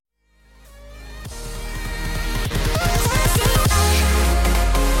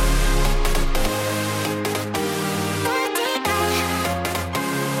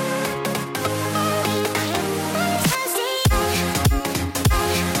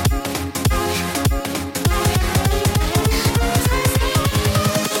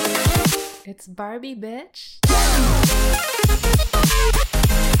Barbie, bitch.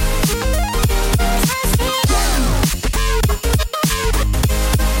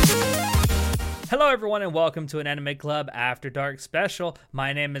 Hello everyone and welcome to an Anime Club After Dark special.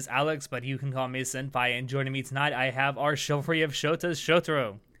 My name is Alex, but you can call me Senpai, and joining me tonight I have our Chivalry of Shota's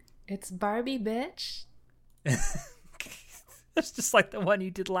Shotaro. It's Barbie, bitch. That's just like the one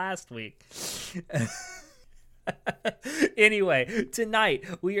you did last week. Anyway, tonight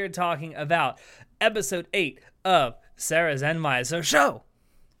we are talking about episode 8 of Sarah Zenmai's show.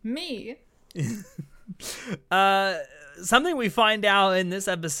 Me. Something we find out in this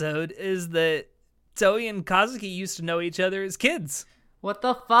episode is that Toei and Kazuki used to know each other as kids. What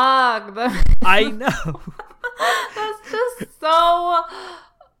the fuck? I know. That's just so,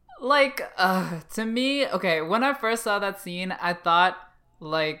 to me, okay, when I first saw that scene, I thought,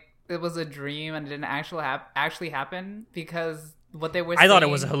 it was a dream and it didn't actually happen because what they were saying... I thought it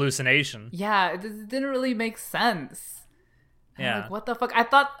was a hallucination. Yeah, it didn't really make sense. Yeah. What the fuck?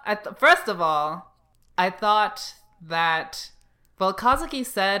 First of all, I thought that, Kazuki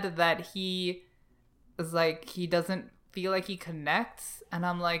said that he is he doesn't feel like he connects, and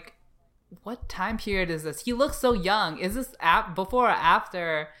I'm like, what time period is this? He looks so young. Is this before or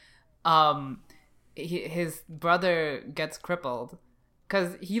after his brother gets crippled?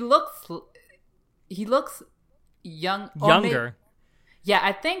 Because he looks young. Younger. Yeah,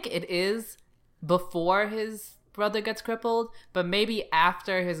 I think it is before his brother gets crippled, but maybe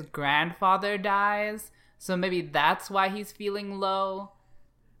after his grandfather dies. So maybe that's why he's feeling low.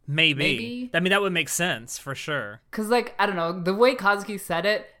 Maybe. I mean, that would make sense for sure. Because, I don't know, the way Kazuki said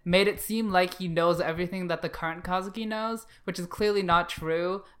it made it seem like he knows everything that the current Kazuki knows, which is clearly not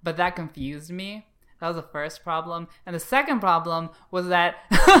true, but that confused me. That was the first problem. And the second problem was that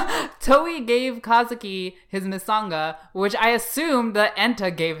Toei gave Kazuki his Misanga, which I assumed that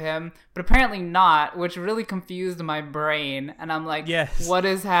Enta gave him, but apparently not, which really confused my brain. And I'm like, yes. What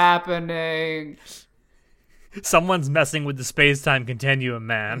is happening? Someone's messing with the space-time continuum,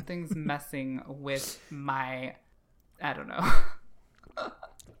 man. Something's messing with my... I don't know.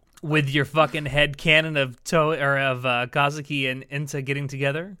 With your fucking headcanon of Kazuki and Enta getting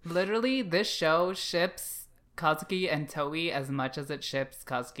together? Literally, this show ships Kazuki and Toei as much as it ships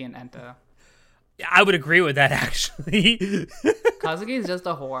Kazuki and Enta. I would agree with that, actually. Kazuki is just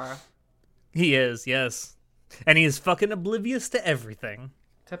a whore. He is, yes. And he is fucking oblivious to everything.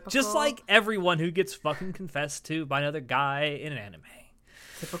 Typical, just like everyone who gets fucking confessed to by another guy in an anime.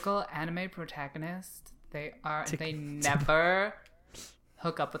 Typical anime protagonist. They never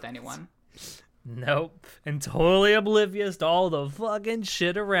hook up with anyone. Nope. And totally oblivious to all the fucking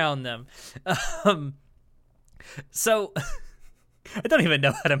shit around them. So, I don't even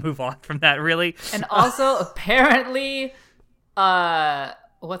know how to move on from that, really. And also, apparently,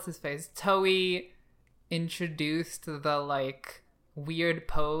 what's his face? Toei introduced the, weird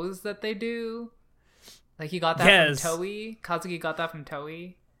pose that they do. He got that from Toei. Kazuki got that from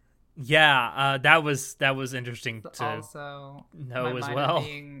Toei. Yeah, that was interesting to also know as well.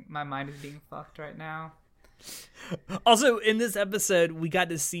 My mind is being fucked right now. Also, in this episode, we got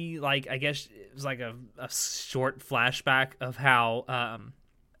to see, I guess it was a short flashback of how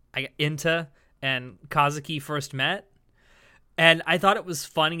Enta and Kazuki first met. And I thought it was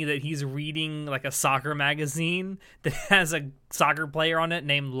funny that he's reading a soccer magazine that has a soccer player on it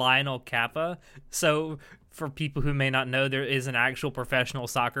named Lionel Kappa. So for people who may not know, there is an actual professional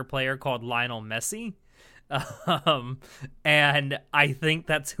soccer player called Lionel Messi. And I think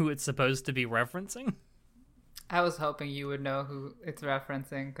that's who it's supposed to be referencing. I was hoping you would know who it's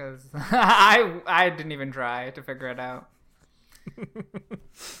referencing because I didn't even try to figure it out.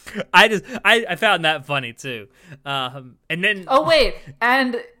 I found that funny too. And then wait,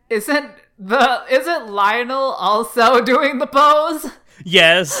 and isn't Lionel also doing the pose?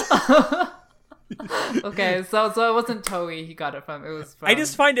 Yes. Okay, so it wasn't Toei he got it from. It was from I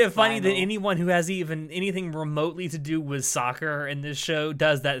just find it funny Lionel. that anyone who has even anything remotely to do with soccer in this show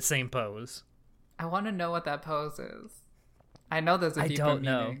does that same pose. I want to know what that pose is. I know there's a deeper meaning.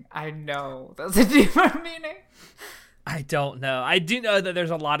 Know. I know there's a deeper meaning. I don't know. I do know that there's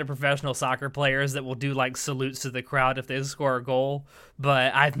a lot of professional soccer players that will do salutes to the crowd if they score a goal,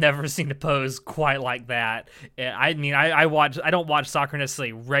 but I've never seen a pose quite like that. I mean, I don't watch soccer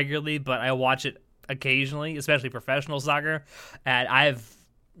necessarily regularly, but I watch it occasionally, especially professional soccer, and I've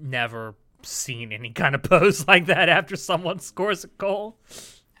never seen any kind of pose like that after someone scores a goal.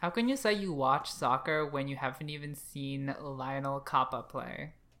 How can you say you watch soccer when you haven't even seen Lionel Kappa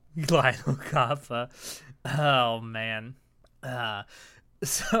play? Lionel Kappa. Oh, man.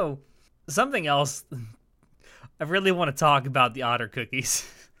 So, something else. I really want to talk about the otter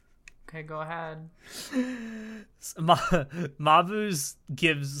cookies. Okay, go ahead. Mabu's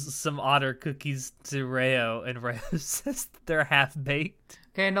gives some otter cookies to Reo, and Reo says they're half baked.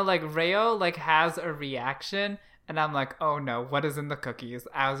 Okay, no, like Reo like has a reaction, and I'm like, oh no, what is in the cookies?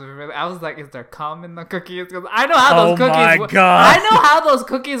 I was like, is there cum in the cookies? Because I know how those cookies. God. I know how those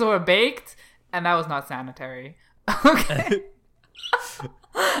cookies were baked, and that was not sanitary. Okay.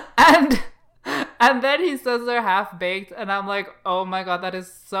 And then he says they're half baked, and I'm like, oh my god, that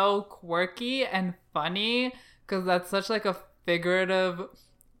is so quirky and funny, because that's such like a figurative,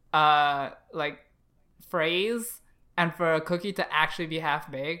 like phrase, and for a cookie to actually be half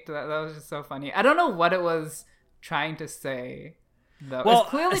baked, that was just so funny. I don't know what it was trying to say, though. Well,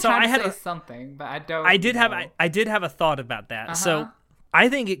 it's clearly trying to say something, but I don't. I did have a thought about that. Uh-huh. So I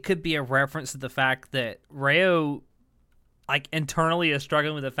think it could be a reference to the fact that Reo, like, internally is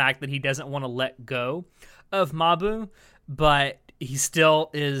struggling with the fact that he doesn't want to let go of Mabu, but he still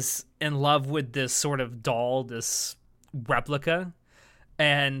is in love with this sort of doll, this replica,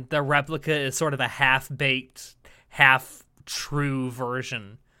 and the replica is sort of a half-baked, half-true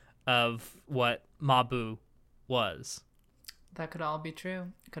version of what Mabu was. That could all be true.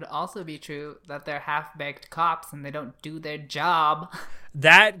 It could also be true that they're half-baked cops and they don't do their job.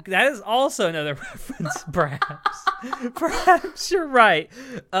 That is also another reference, perhaps. Perhaps you're right.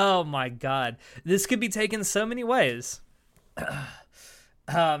 Oh my god. This could be taken so many ways.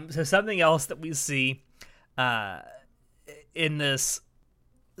 So something else that we see in this...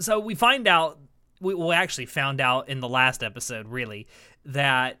 So we find out... We actually found out in the last episode, really,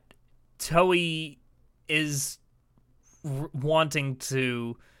 that Toei is wanting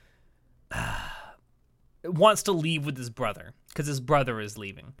to... wants to leave with his brother, because his brother is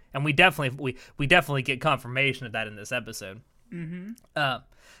leaving, and we definitely get confirmation of that in this episode. Mm-hmm.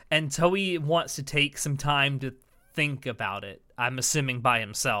 And Toei wants to take some time to think about it. I'm assuming by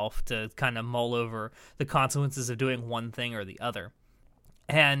himself, to kind of mull over the consequences of doing one thing or the other.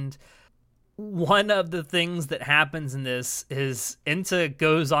 And one of the things that happens in this is Enta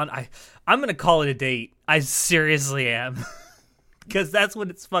goes on. I'm gonna call it a date. I seriously am. Because that's what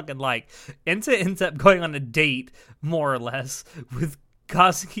it's fucking like. Enta ends up going on a date, more or less, with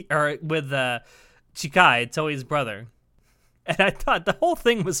Kazuki, or with Chikai, Toei's brother. And I thought the whole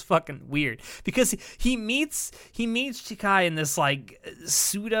thing was fucking weird. Because he meets Chikai in this, like,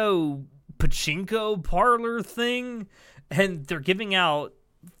 pseudo pachinko parlor thing. And they're giving out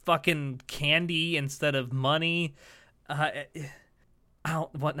fucking candy instead of money.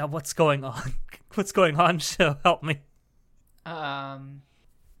 What's going on? What's going on, show? Help me. I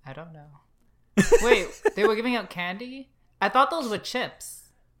don't know. Wait, they were giving out candy? I thought those were chips.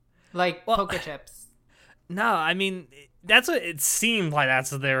 Like, poker chips. No, I mean, that's what it seemed like.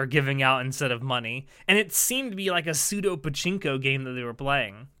 That's what they were giving out instead of money. And it seemed to be like a pseudo pachinko game that they were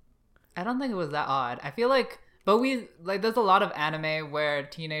playing. I don't think it was that odd. I feel like, there's a lot of anime where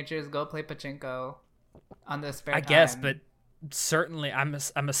teenagers go play pachinko on their spare time. I guess, but certainly, I'm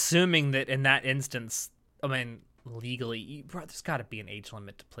assuming that in that instance, I mean, legally, there's got to be an age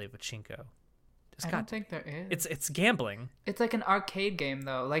limit to play pachinko. I don't think there is. It's gambling. It's like an arcade game,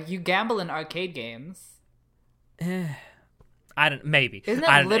 though. Like, you gamble in arcade games. I don't. Maybe. Isn't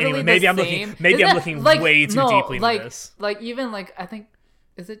it literally anyway, maybe the I'm same? looking. Maybe I'm looking way too deeply into this. Like, even like, I think,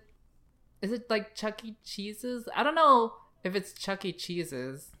 is it like Chuck E. Cheese's? I don't know if it's Chuck E.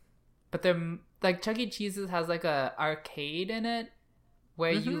 Cheese's, but they're like, Chuck E. Cheese's has like a arcade in it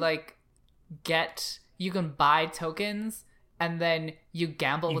where you like you can buy tokens and then you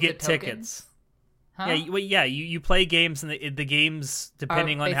gamble with the tokens. Tickets. Huh? You play games, and the games,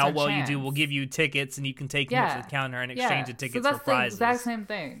 depending on how well you do, will give you tickets, and you can take them to the counter and exchange the tickets for prizes. That's the exact same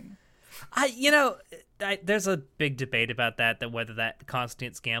thing. There's a big debate about that whether that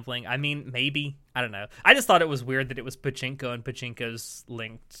constitutes gambling. I mean, maybe. I don't know. I just thought it was weird that it was pachinko, and pachinko's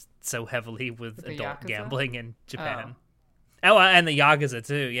linked so heavily with adult Yakuza? Gambling in Japan. Oh, and the Yakuza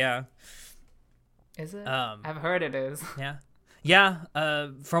too, yeah. Is it? I've heard it is. Yeah. Yeah,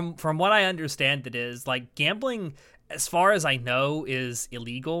 from what I understand, it is. Like, gambling, as far as I know, is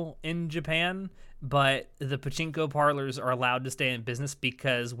illegal in Japan, but the pachinko parlors are allowed to stay in business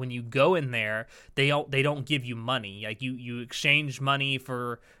because when you go in there, they don't give you money. Like, you exchange money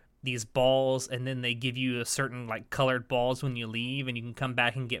for these balls, and then they give you a certain, like, colored balls when you leave, and you can come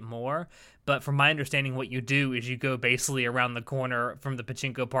back and get more. But from my understanding, what you do is you go basically around the corner from the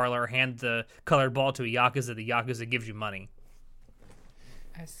pachinko parlor, hand the colored ball to a Yakuza, the Yakuza gives you money.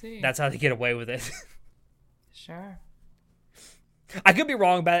 I see. That's how they get away with it. Sure. I could be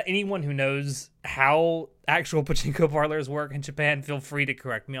wrong about it. Anyone who knows how actual pachinko parlors work in Japan, feel free to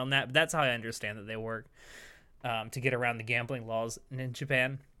correct me on that. But that's how I understand that they work, to get around the gambling laws in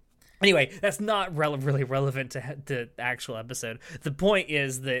Japan. Anyway, that's not really relevant to the actual episode. The point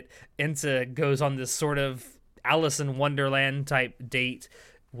is that Enta goes on this sort of Alice in Wonderland type date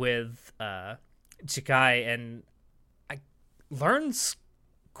with Chikai, and learns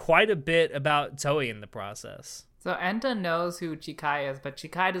quite a bit about Toei in the process. So Enta knows who Chikai is, but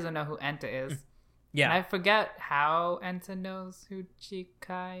Chikai doesn't know who Enta is. Yeah. And I forget how Enta knows who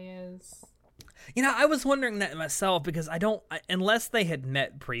Chikai is. You know, I was wondering that myself because unless they had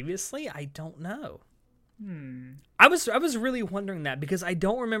met previously, I don't know. I was really wondering that because I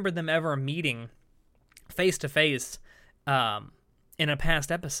don't remember them ever meeting face to face in a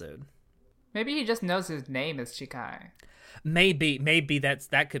past episode. Maybe he just knows his name is Chikai. Maybe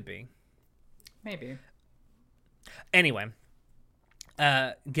that could be. Maybe. Anyway,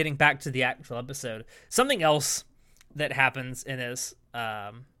 getting back to the actual episode, something else that happens in this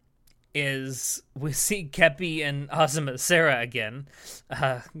is we see Kepi and Azuma Sarah again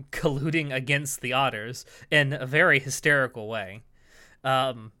colluding against the otters in a very hysterical way.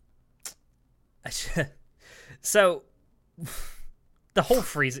 So the whole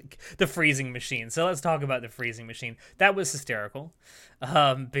freezing machine. So let's talk about the freezing machine. That was hysterical,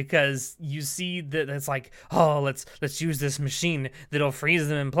 because you see that it's like, oh, let's use this machine that'll freeze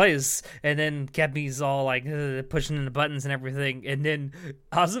them in place, and then Kepi's all like pushing in the buttons and everything, and then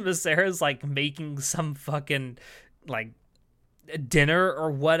Azuma Sarah's like making some fucking like dinner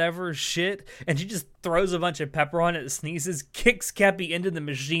or whatever shit, and she just throws a bunch of pepper on it, sneezes, kicks Kepi into the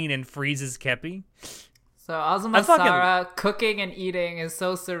machine, and freezes Kepi. So Azuma Sarah cooking and eating is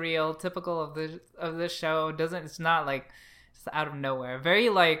so surreal, typical of this show. It's not like just out of nowhere. Very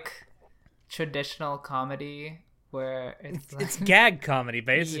like traditional comedy where it's gag comedy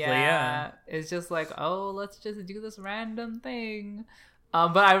basically. Yeah. It's just like, oh, let's just do this random thing.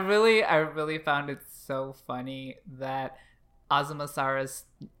 But I really found it so funny that Azuma Sarah's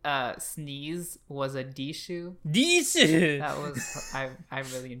sneeze was a Dishu. Dishu! That was... I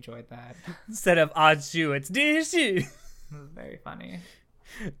really enjoyed that. Instead of Achu, it's Dishu! It was very funny.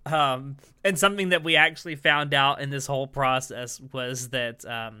 And something that we actually found out in this whole process was that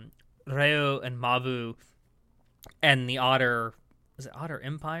Reo and Mabu and the Otter... Is it Otter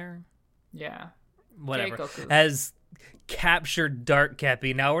Empire? Yeah. Whatever. Keikoku has captured Dark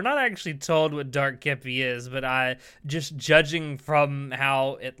Kepi. Now, we're not actually told what Dark Kepi is, but just judging from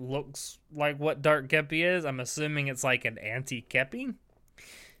how it looks like what Dark Kepi is, I'm assuming it's like an anti-Kepi.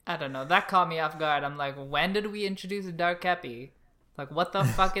 I don't know. That caught me off guard. I'm like, when did we introduce Dark Kepi? Like, what the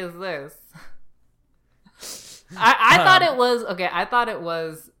fuck is this? I thought it was... Okay, I thought it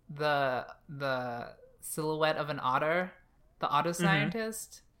was the silhouette of an otter. The otter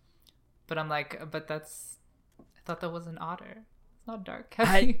scientist. But I'm like, but that's... I thought that was an otter. It's not Dark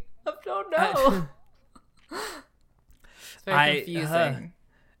Kepi. I don't know. It's very confusing.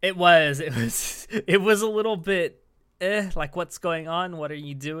 It was a little bit like, what's going on? What are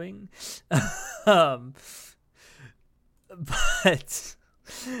you doing?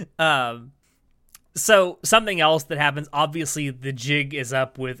 So something else that happens, obviously the jig is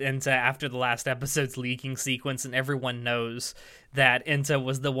up with Enta after the last episode's leaking sequence, and everyone knows that Enta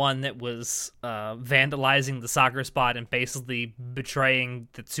was the one that was vandalizing the soccer spot and basically betraying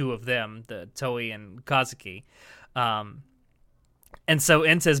the two of them, the Toei and Kazuki. And so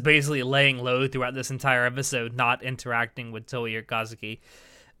Enta is basically laying low throughout this entire episode, not interacting with Toei or Kazuki.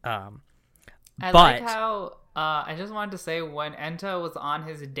 Like how, I just wanted to say, when Enta was on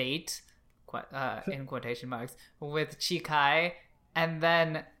his date... in quotation marks, with Chikai, and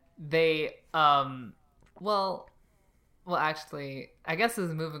then they actually, I guess this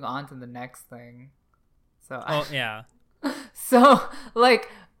is moving on to the next thing. So yeah. So like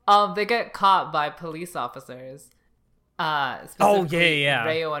they get caught by police officers. Specifically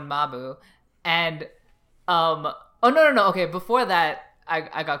Reo and Mabu. And no. Okay, before that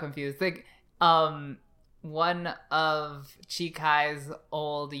I got confused. Like one of Chikai's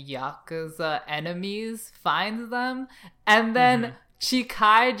old Yakuza enemies finds them, and then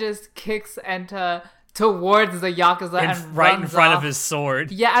Chikai just kicks Enta towards the Yakuza and right runs in front off. of his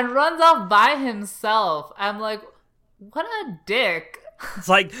sword. Yeah, and runs off by himself. I'm like, what a dick. It's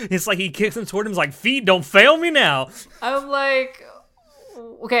like he kicks him toward him. He's like, feet, don't fail me now. I'm like,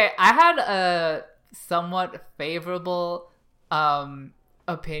 okay, I had a somewhat favorable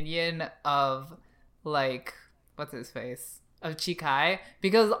opinion of, like, what's his face? Of Chikai,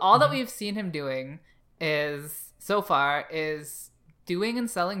 because all that we've seen him doing so far is doing and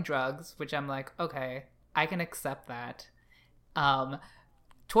selling drugs, which I'm like, okay, I can accept that.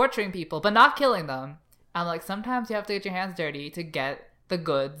 Torturing people, but not killing them. I'm like, sometimes you have to get your hands dirty to get the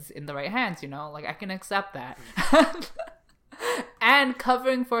goods in the right hands, you know? Like, I can accept that. and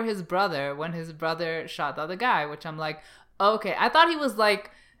covering for his brother when his brother shot the other guy, which I'm like, okay. I thought he was like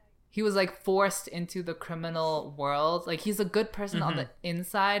forced into the criminal world. Like, he's a good person on the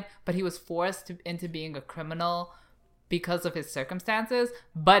inside, but he was forced into being a criminal because of his circumstances.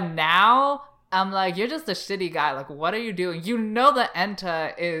 But now I'm like, you're just a shitty guy. Like, what are you doing? You know that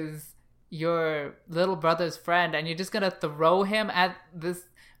Enta is your little brother's friend, and you're just gonna throw him at this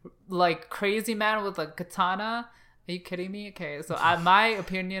like crazy man with a katana. Are you kidding me? Okay, so my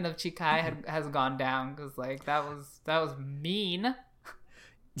opinion of Chikai has gone down, because like that was mean.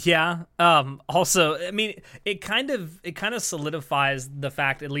 Yeah. Also, I mean, it kind of solidifies the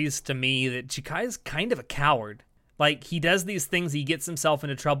fact, at least to me, that Chikai is kind of a coward. Like, he does these things, he gets himself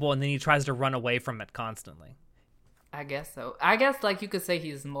into trouble, and then he tries to run away from it constantly. I guess so. I guess, like, you could say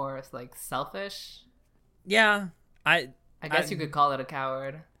he's more, like, selfish. Yeah. I guess you could call it a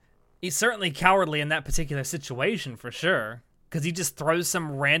coward. He's certainly cowardly in that particular situation, for sure. Because he just throws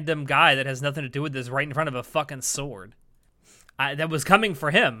some random guy that has nothing to do with this right in front of a fucking sword. That was coming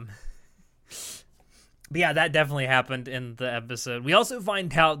for him. But yeah, that definitely happened in the episode. We also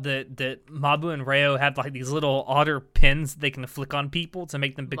find out that Mabu and Reo have like these little otter pins they can flick on people to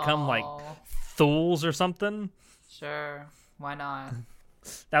make them become like thools or something. Sure, why not?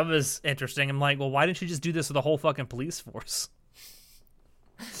 That was interesting. I'm like, well, why didn't you just do this with the whole fucking police force?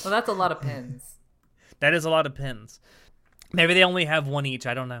 Well, that's a lot of pins. That is a lot of pins. Maybe they only have one each.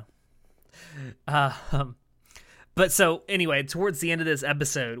 I don't know. But so, anyway, towards the end of this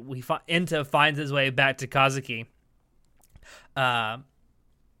episode, Enta finds his way back to Kazuki. And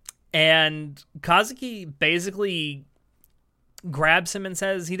Kazuki basically grabs him and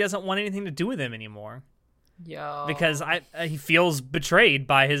says he doesn't want anything to do with him anymore. Yo. Because he feels betrayed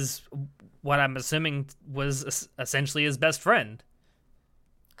by what I'm assuming was essentially his best friend.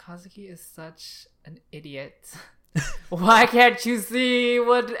 Kazuki is such an idiot. Why can't you see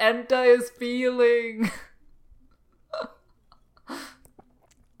what Enta is feeling?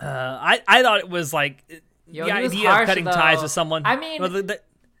 I thought it was like the idea of cutting ties with someone. I mean,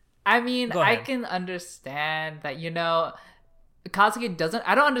 I can understand that, Kazuki doesn't.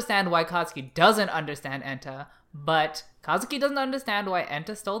 I don't understand why Kazuki doesn't understand Enta, but Kazuki doesn't understand why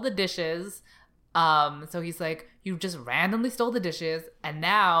Enta stole the dishes. So he's like, you just randomly stole the dishes, and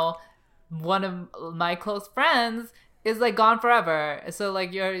now one of my close friends is like gone forever. So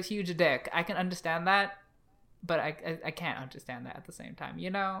like, you're a huge dick. I can understand that. But I can't understand that at the same time,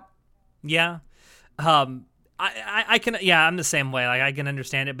 Yeah. I can, I'm the same way. Like, I can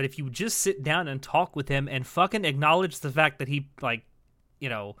understand it, but if you just sit down and talk with him and fucking acknowledge the fact that he, like,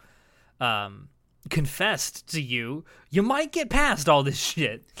 confessed to you, you might get past all this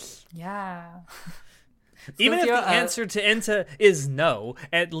shit. Yeah. Even if the answer to Enta is no,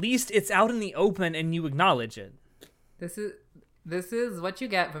 at least it's out in the open and you acknowledge it. This is what you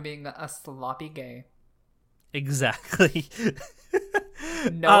get for being a sloppy gay. Exactly.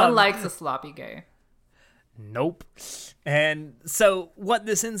 No one likes a sloppy gay. Nope. And so what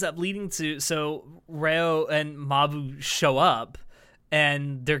this ends up leading to, so Reo and Mabu show up,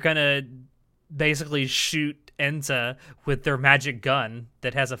 and they're gonna basically shoot Enta with their magic gun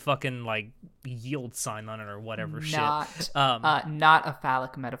that has a fucking like yield sign on it or whatever shit. Not a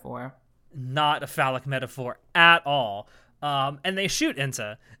phallic metaphor. Not a phallic metaphor at all. And they shoot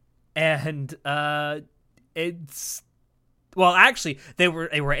Enta, and actually they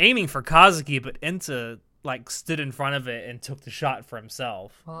were aiming for Kazuki, but Enta like stood in front of it and took the shot for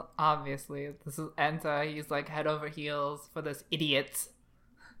himself. Well, obviously this is Enta. He's like head over heels for this idiot.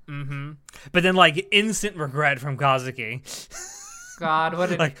 Mm-hmm. But then like instant regret from Kazuki. God,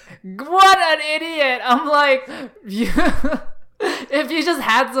 what an idiot! I'm like, if you just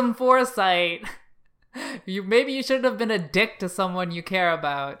had some foresight, maybe you shouldn't have been a dick to someone you care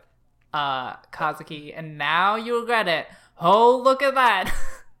about. Kazuki, and now you regret it. Oh, look at that.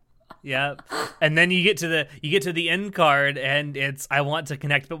 Yeah. And then you get to the end card, and it's I want to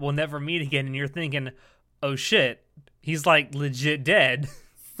connect but we'll never meet again, and you're thinking, oh shit, he's like legit dead.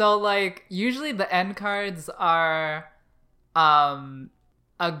 So like usually the end cards are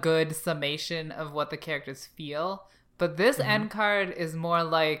a good summation of what the characters feel, but this end card is more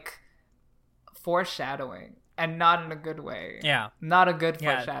like foreshadowing. And not in a good way. Yeah. Not a good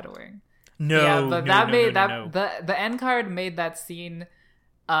foreshadowing. No. Yeah, but no. The end card made that scene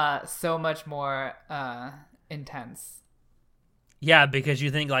so much more intense. Yeah, because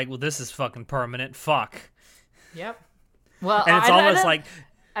you think like, well, this is fucking permanent. Fuck. Yep. Well, and it's almost like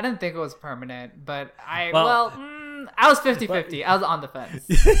I didn't think it was permanent, but I was 50-50. I was on the fence.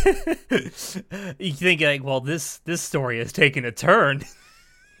 You think like, well, this story has taken a turn.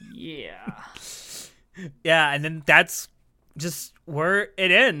 Yeah. Yeah, and then that's just where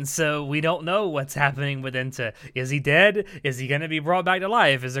it ends, so we don't know what's happening with Inta. Is he dead? Is he gonna be brought back to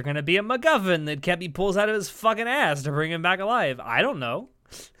life? Is there gonna be a MacGuffin that Kepi pulls out of his fucking ass to bring him back alive? I don't know.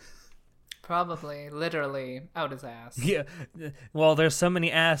 Probably, literally, out his ass. Yeah, well, there's so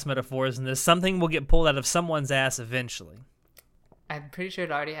many ass metaphors in this. Something will get pulled out of someone's ass eventually. I'm pretty sure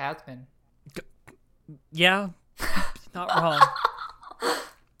it already has been. Yeah, not wrong.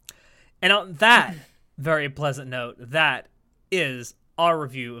 And on that very pleasant note, that is our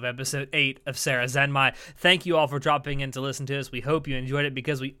review of episode 8 of Sarah Zenmai. Thank you all for dropping in to listen to us. We hope you enjoyed it,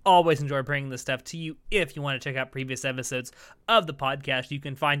 because we always enjoy bringing this stuff to you. If you want to check out previous episodes of the podcast, you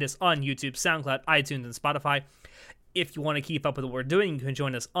can find us on YouTube, SoundCloud, iTunes, and Spotify. If you want to keep up with what we're doing, you can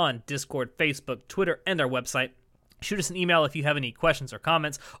join us on Discord, Facebook, Twitter, and our website. Shoot us an email if you have any questions or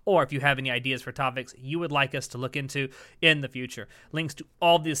comments, or if you have any ideas for topics you would like us to look into in the future. Links to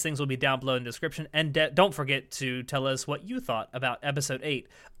all these things will be down below in the description, and don't forget to tell us what you thought about episode 8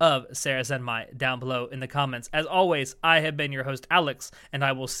 of Sarah Zenmai down below in the comments. As always, I have been your host, Alex, and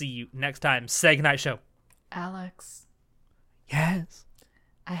I will see you next time. Say goodnight, show. Alex. Yes?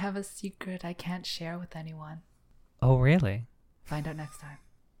 I have a secret I can't share with anyone. Oh, really? Find out next time.